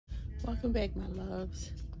Welcome back, my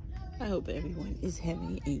loves. I hope everyone is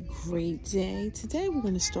having a great day. Today we're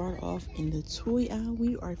going to start off in the toy aisle.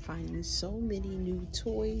 We are finding so many new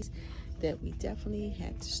toys that we definitely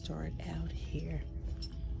had to start out here.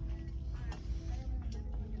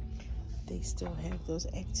 They still have those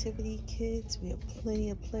activity kits. We have plenty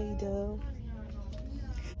of Play-Doh.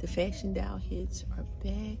 The fashion doll hits are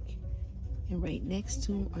back. And right next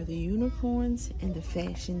to them are the unicorns and the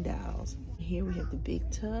fashion dolls. Here we have the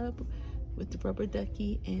big tub with the rubber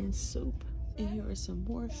ducky and soap. And here are some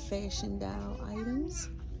more fashion doll items.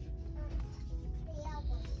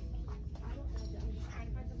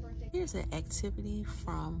 Here's an activity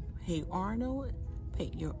from Hey Arnold.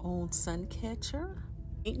 Paint your own sun catcher.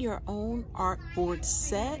 Paint your own artboard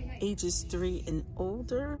set, ages 3 and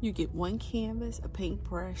older. You get 1 canvas, a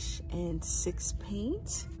paintbrush, and 6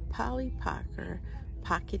 paints. Polly Pocket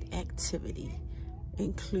pocket activity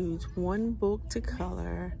includes 1 book to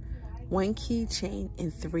color, 1 keychain,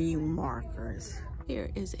 and 3 markers.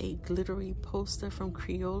 Here is a glittery poster from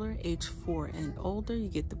Crayola, age 4 and older. You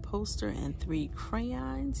get the poster and 3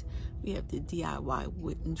 crayons. We have the DIY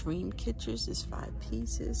wooden dream catchers. It's 5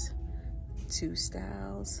 pieces, 2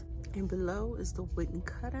 styles. And below is the wooden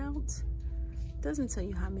cutouts. Doesn't tell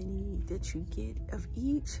you how many that you get of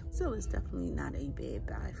each. Still, it's definitely not a bad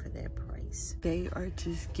buy for that price. They are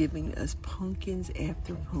just giving us pumpkins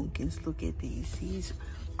after pumpkins. Look at these. These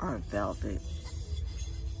are velvet.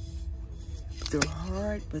 They're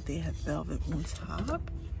hard, but they have velvet on top.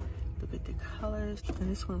 Look at the colors. And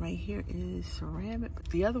this one right here is ceramic.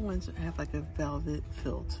 The other ones have like a velvet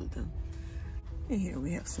feel to them. And here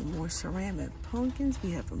we have some more ceramic pumpkins. We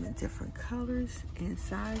have them in different colors and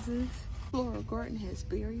sizes. Floral Garden has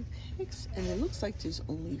berry packs, and it looks like there's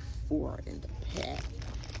only 4 in the pack.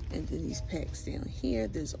 And then these packs down here,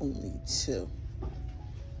 there's only 2.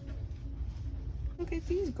 Look at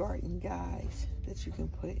these garden guys that you can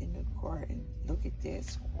put in the garden. Look at that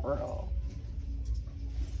squirrel.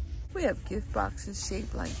 We have gift boxes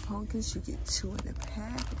shaped like pumpkins. You get 2 in the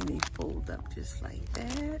pack, and they fold up just like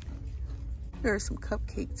that. There are some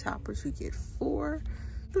cupcake toppers. You get 4.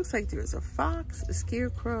 Looks like there's a fox, a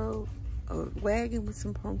scarecrow, a wagon with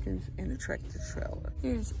some pumpkins, and a tractor trailer.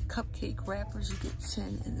 Here's cupcake wrappers. You get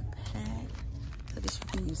 10 in the pack. So this,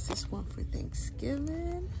 you can use this one for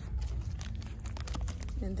Thanksgiving.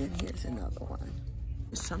 And then here's another one.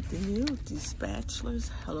 There's something new. These spatulas.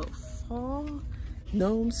 Hello Fall.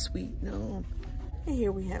 Gnome, sweet gnome. And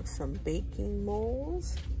here we have some baking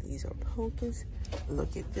molds. These are pumpkins.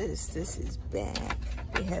 Look at this. This is back.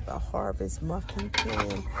 They have a harvest muffin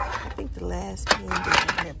pan. I think the last pan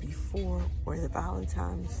that we had before were the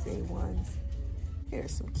Valentine's Day ones.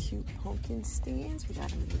 Here's some cute pumpkin stands. We got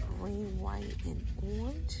them in the green, white, and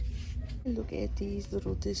orange. And look at these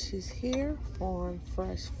little dishes here. Farm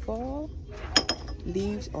Fresh Fall.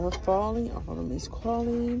 Leaves are falling. Autumn is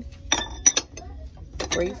calling.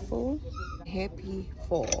 Grateful. Happy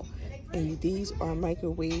Fall. And these are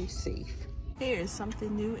microwave safe. Here's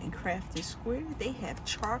something new in Crafted Square. They have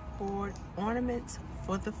chalkboard ornaments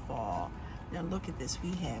for the fall. Now look at this.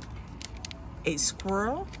 We have a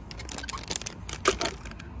squirrel,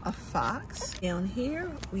 a fox. Down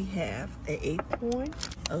here we have an acorn,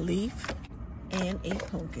 a leaf, and a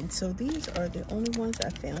pumpkin. So these are the only ones I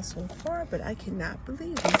found so far, but I cannot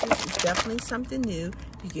believe this is definitely something new.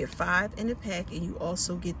 You get 5 in the pack, and you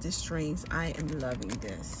also get the strings. I am loving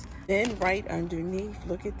this. Then right underneath,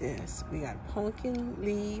 look at this. We got pumpkin,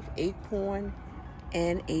 leaf, acorn,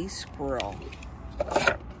 and a squirrel.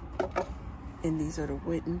 And these are the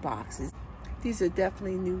wooden boxes. These are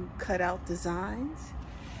definitely new cutout designs.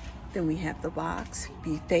 Then we have the box,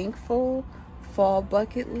 Be Thankful, Fall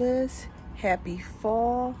Bucket List, Happy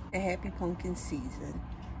Fall, and Happy Pumpkin Season.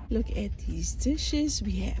 Look at these dishes.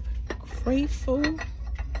 We have Grateful,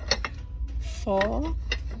 Fall.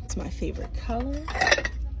 It's my favorite color.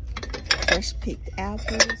 Fresh picked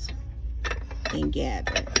apples, and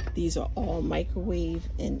Gather. These are all microwave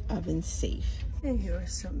and oven safe. And here are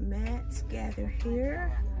some mats. Gather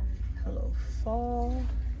here. Hello Fall.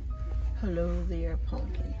 Hello there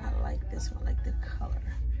Pumpkin. I like this one. I like the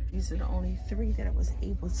color. These are the only 3 that I was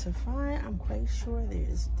able to find. I'm quite sure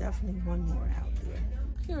there's definitely one more out there.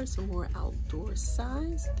 Here are some more outdoor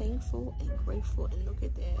signs. Thankful and Grateful. And look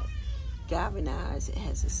at that. Galvanized. It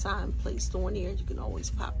has a sign placed on there. You can always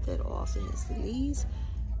pop that off. It has the leaves.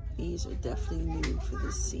 These are definitely new for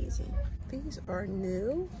this season. These are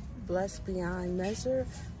new. Blessed Beyond Measure,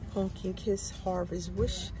 Pumpkin Kiss Harvest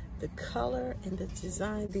Wish. The color and the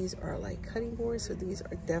design, these are like cutting boards, so these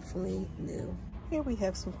are definitely new. Here we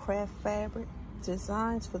have some craft fabric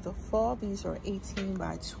designs for the fall. These are 18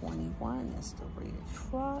 by 21. That's the red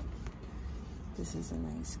truck. This is a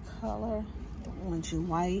nice color, the orange and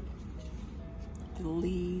white, the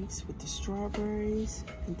leaves with the strawberries,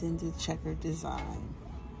 and then the checkered design.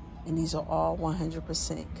 And these are all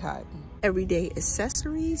 100% cotton. Everyday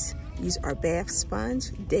accessories. These are bath sponge,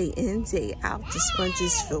 day in, day out. The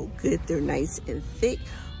sponges feel good, they're nice and thick.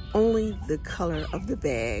 Only the color of the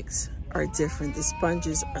bags are different. The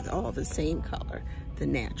sponges are all the same color, the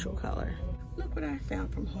natural color. Look what I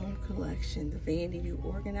found from Home Collection, the vanity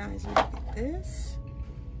organizer. Look at this.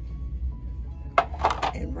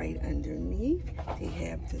 And right underneath, they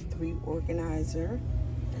have the 3 organizer.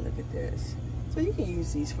 And look at this. So you can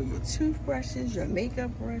use these for your toothbrushes, your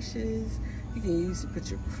makeup brushes. You can use to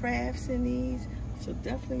put your crafts in these. So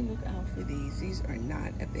definitely look out for these. These are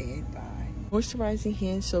not a bad buy. Moisturizing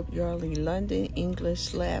hand soap, Yardley London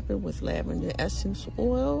English Lavender with lavender essence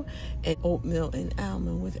oil, and oatmeal and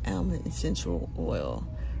almond with almond essential oil.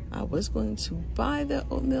 I was going to buy the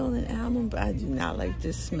oatmeal and almond, but I do not like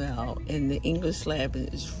the smell, and the English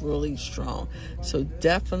lavender is really strong. So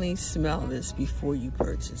definitely smell this before you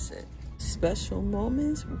purchase it. Special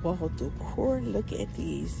moments, wall decor. Look at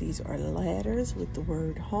these. These are ladders with the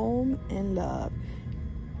word home and love.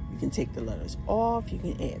 You can take the letters off, you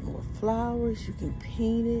can add more flowers, you can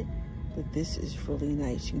paint it, but this is really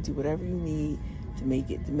nice. You can do whatever you need to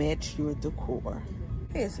make it to match your decor.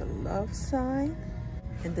 There's a love sign,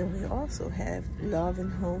 and then we also have love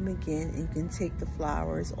and home again, and you can take the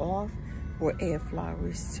flowers off or add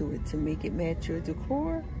flowers to it to make it match your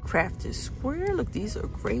decor. Crafted square, look, these are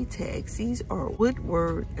gray tags. These are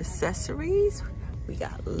Woodward accessories. We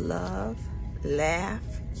got love, laugh,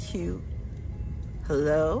 cute,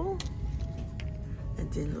 hello,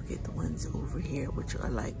 and then look at the ones over here, which are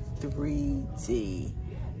like 3D.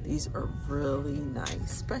 These are really nice,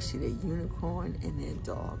 especially the unicorn and their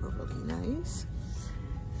dog are really nice.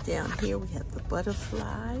 Down here we have the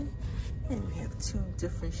butterfly, and we have 2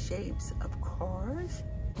 different shapes of cars.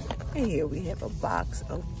 And here we have a box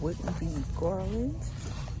of wooden bead garlands,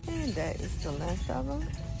 and that is the length of them.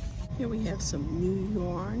 Here we have some new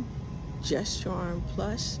yarn, Just Yarn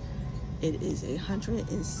Plush. It is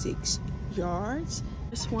 106 yards.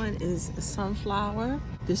 This one is a sunflower.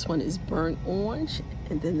 This one is burnt orange.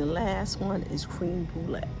 And then the last one is cream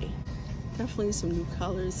brulee. Definitely some new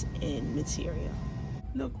colors and material.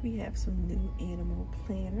 Look, we have some new animal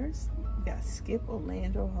planners. We got Skip,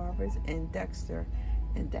 Orlando, Harvest, and Dexter.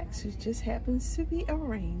 And Dexter just happens to be a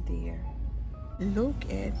reindeer. Look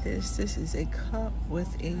at this. This is a cup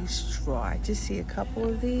with a straw. I just see a couple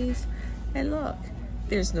of these. And look.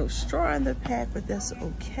 There's no straw in the pack, but that's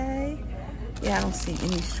okay. Yeah, I don't see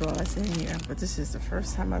any straws in here, but this is the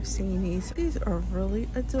first time I've seen these. These are really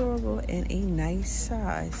adorable and a nice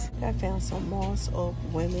size. I found some Moss Oak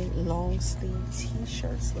women long sleeve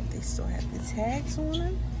t-shirts. Look, they still have the tags on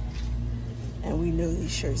them. And we know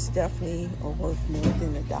these shirts definitely are worth more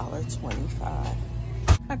than $1.25.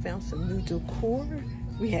 I found some new decor.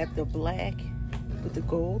 We have the black with the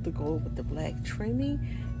gold with the black trimming.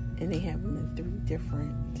 And they have them in 3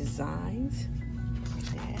 different designs, like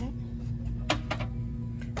that.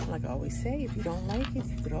 Like I always say, if you don't like it,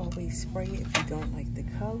 you could always spray it if you don't like the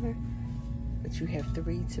color. But you have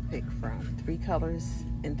 3 to pick from, 3 colors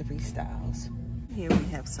and 3 styles. Here we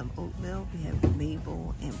have some oatmeal. We have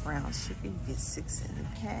maple and brown sugar. You get 6 in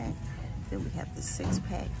a pack. Then we have the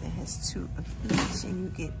 6-pack that has 2 of each, and you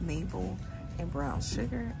get maple and brown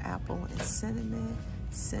sugar, apple and cinnamon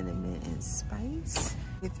and spice.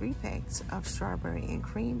 We have 3 packs of strawberry and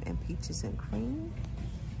cream and peaches and cream.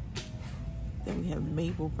 Then we have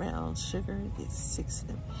maple brown sugar, get 6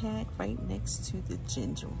 in a pack right next to the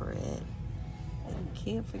gingerbread. And you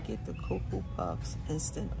can't forget the Cocoa Puffs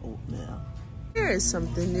instant oatmeal. Here is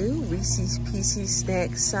something new, Reese's Pieces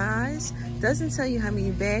snack size. Doesn't tell you how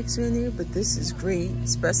many bags are in there, but this is great,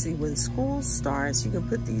 especially when school starts. You can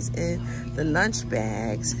put these in the lunch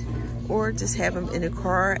bags or just have them in a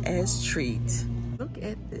car as treats. Look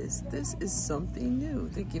at this. This is something new.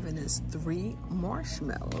 They're giving us 3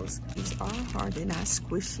 marshmallows. These are hard, they're not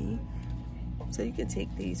squishy. So you can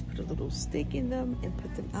take these, put a little stick in them, and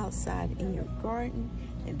put them outside in your garden.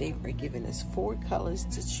 And they are giving us 4 colors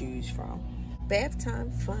to choose from. Bath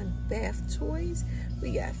time fun bath toys.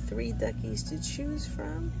 We got 3 duckies to choose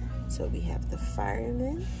from. So we have the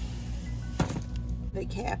fireman, the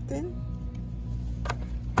captain,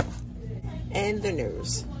 and the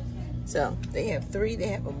nurse. So they have 3, they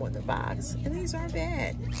have them on the box, and these aren't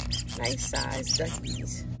bad. Nice size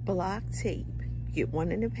duckies. Block tape, you get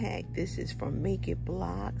 1 in a pack. This is from Make It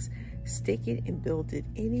Blocks. Stick it and build it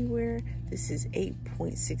anywhere. This is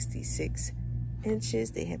 8.66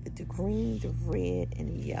 inches. They have the green, the red, and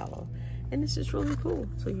the yellow. And this is really cool.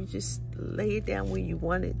 So you just lay it down where you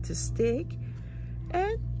want it to stick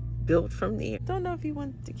and build from there. Don't know if you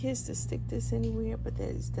want the kids to stick this anywhere, but that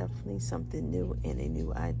is definitely something new and a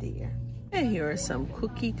new idea. And here are some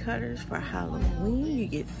cookie cutters for Halloween. You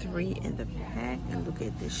get 3 in the pack, and look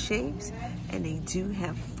at the shapes. And they do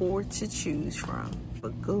have 4 to choose from. A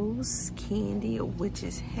ghost, candy, a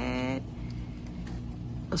witch's hat,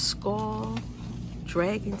 a skull,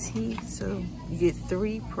 dragon teeth. So you get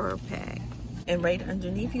 3 per pack. And right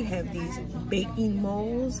underneath you have these baking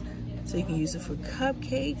molds. So you can use it for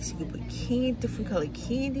cupcakes, you can put different colored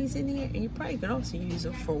candies in here, and you probably can also use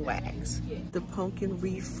them for wax. The pumpkin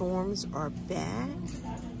reforms are back.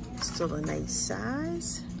 Still a nice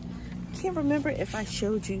size. Can't remember if I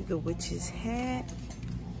showed you the witch's hat.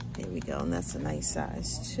 There we go, and that's a nice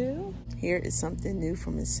size too. Here is something new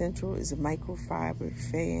from Essential. It's a microfiber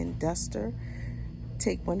fan duster.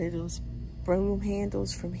 Take one of those broom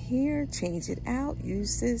handles from here, change it out,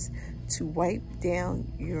 use this to wipe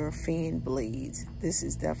down your fan blades. This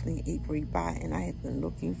is definitely a great buy, and I have been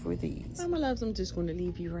looking for these. My loves, I'm just going to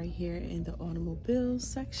leave you right here in the automobiles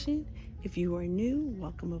section. If you are new,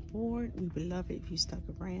 welcome aboard. We would love it if you stuck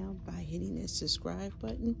around by hitting that subscribe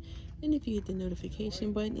button. And if you hit the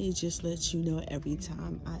notification button, it just lets you know every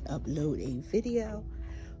time I upload a video.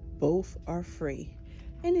 Both are free.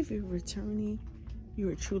 And if you're returning, you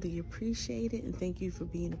are truly appreciated, and thank you for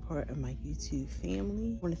being a part of my YouTube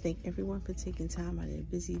family. I want to thank everyone for taking time out of their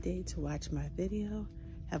busy day to watch my video.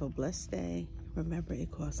 Have a blessed day. Remember, it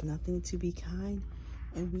costs nothing to be kind,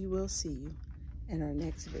 and we will see you in our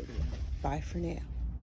next video. Bye for now.